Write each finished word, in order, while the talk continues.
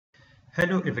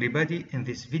Hello everybody, in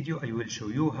this video I will show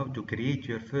you how to create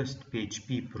your first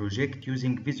PHP project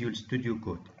using Visual Studio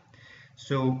Code.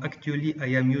 So actually I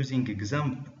am using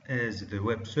XAMPP as the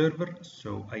web server,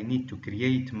 so I need to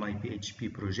create my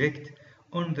PHP project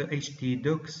on the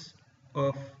Htdocs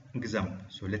of XAMPP.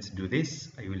 So let's do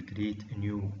this. I will create a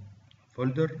new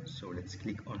folder, so let's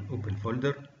click on open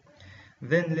folder.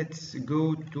 Then let's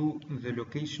go to the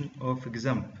location of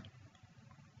XAMPP.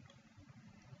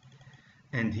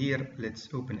 And here let's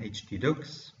open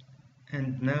Htdocs,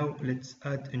 and now let's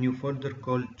add a new folder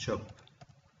called shop.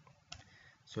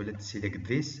 So let's select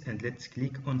this and let's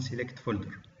click on select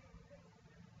folder.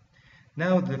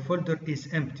 Now the folder is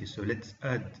empty, so let's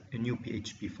add a new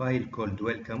PHP file called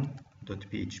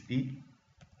welcome.php,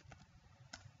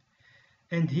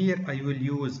 and here I will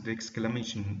use the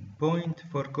exclamation point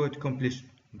for code completion.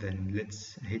 Then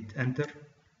let's hit enter.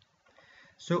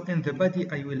 So in the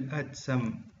body I will add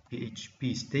some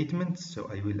PHP statements,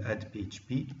 so I will add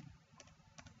PHP,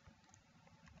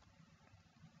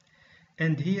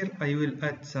 and here I will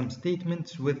add some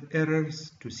statements with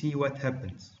errors to see what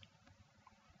happens.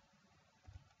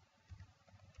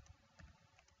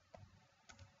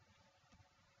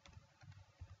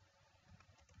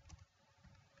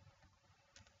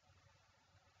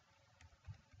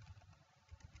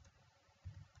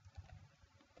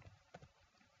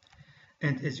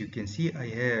 And as you can see, I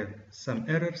have some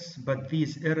errors, but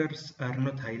these errors are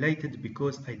not highlighted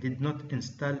because I did not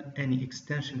install any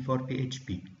extension for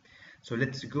PHP. So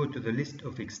let's go to the list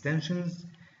of extensions,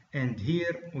 and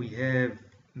here we have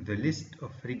the list of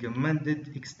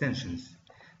recommended extensions.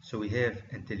 So we have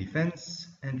IntelliFence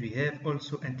and we have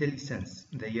also IntelliSense.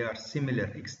 They are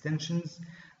similar extensions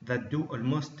that do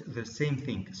almost the same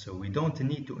thing. So we don't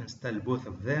need to install both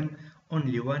of them,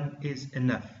 only one is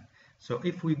enough. So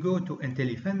if we go to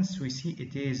IntelliFence, we see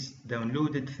it is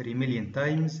downloaded 3 million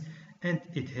times and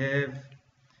it have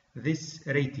this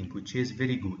rating, which is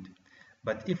very good.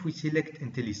 But if we select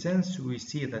IntelliSense, we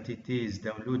see that it is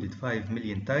downloaded 5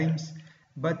 million times,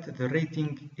 but the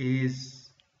rating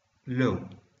is low.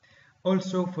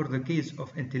 Also, for the case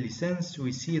of IntelliSense,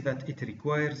 we see that it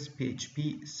requires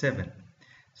PHP 7.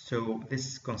 So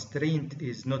this constraint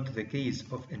is not the case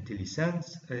of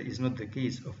IntelliSense,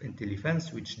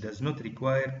 IntelliFence, which does not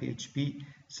require PHP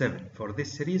 7. For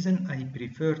this reason, I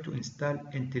prefer to install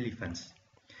IntelliFence.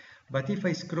 But if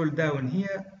I scroll down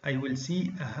here, I will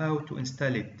see how to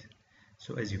install it.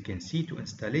 So as you can see, to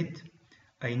install it,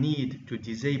 I need to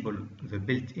disable the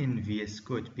built-in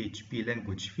VSCode PHP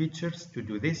language features. To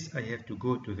do this, I have to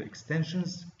go to the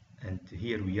extensions, and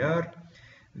here we are.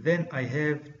 Then I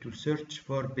have to search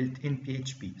for built-in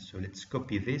PHP. So let's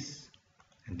copy this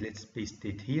and let's paste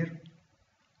it here.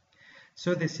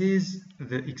 So this is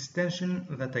the extension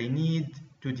that I need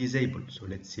to disable. So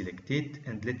let's select it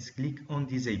and let's click on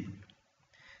disable.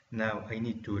 Now I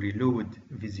need to reload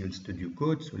Visual Studio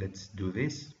Code. So let's do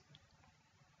this.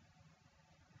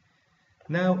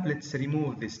 Now let's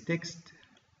remove this text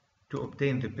to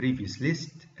obtain the previous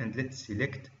list, and let's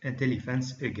select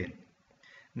IntelliFence again.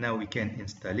 Now we can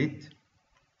install it.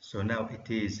 So now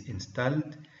it is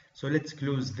installed. So let's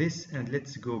close this and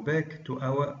let's go back to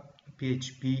our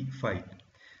PHP file.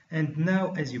 And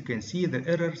now, as you can see, the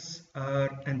errors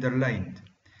are underlined.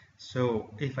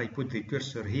 So if I put the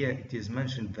cursor here, it is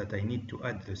mentioned that I need to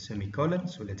add the semicolon.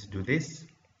 So let's do this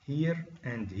here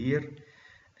and here.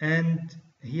 And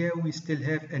here we still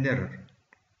have an error.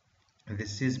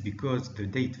 This is because the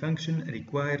date function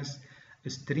requires a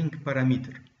string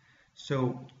parameter.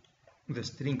 So the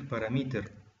string parameter,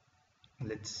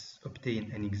 let's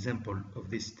obtain an example of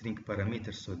this string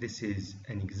parameter. So this is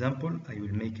an example. I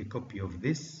will make a copy of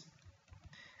this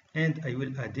and I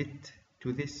will add it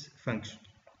to this function.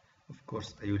 Of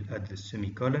course, I will add the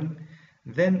semicolon.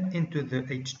 Then into the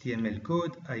HTML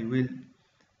code, I will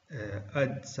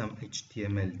add some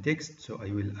HTML text. So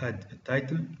I will add a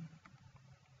title.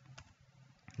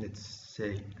 Let's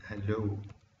say hello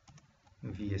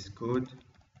VSCode.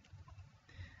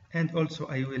 And also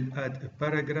I will add a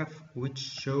paragraph which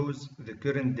shows the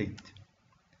current date.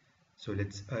 So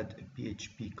let's add a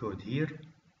PHP code here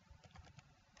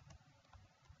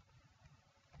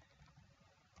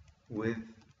with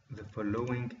the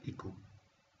following echo.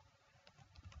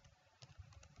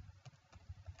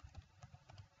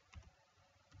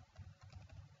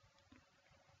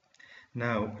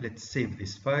 Now let's save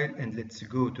this file and let's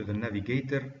go to the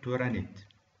navigator to run it.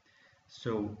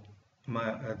 So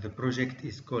the project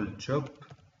is called shop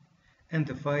and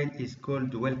the file is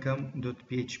called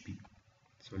welcome.php.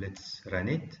 So let's run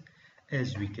it.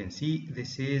 As we can see,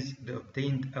 this is the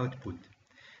obtained output.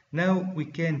 Now we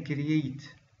can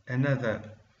create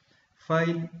another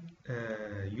file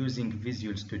using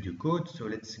Visual Studio Code. So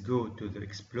let's go to the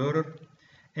Explorer,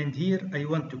 and here I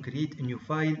want to create a new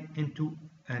file into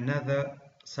another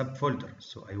subfolder.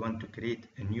 So I want to create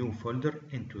a new folder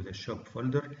into the shop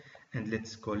folder, and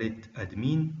let's call it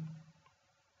admin.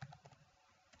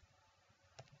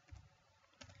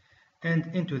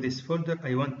 And into this folder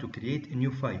I want to create a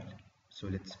new file. So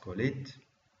let's call it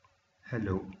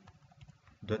hello.php.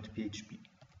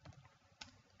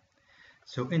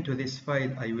 So into this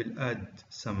file I will add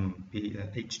some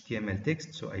HTML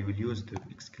text, so I will use the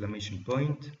exclamation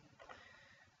point,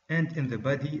 and in the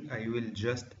body I will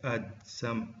just add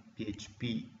some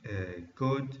PHP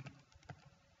code.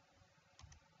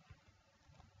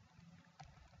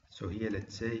 So here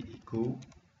let's say echo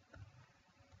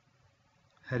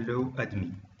hello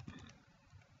admin.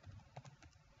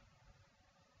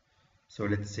 So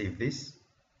let's save this.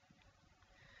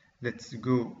 Let's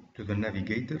go to the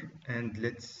navigator and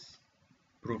let's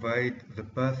provide the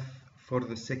path for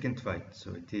the second file.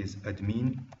 So it is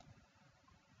admin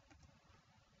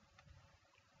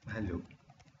hello.php,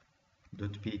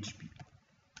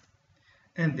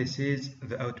 and this is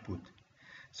the output.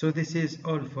 So this is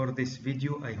all for this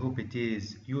video. I hope it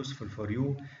is useful for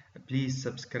you. Please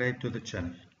subscribe to the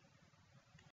channel.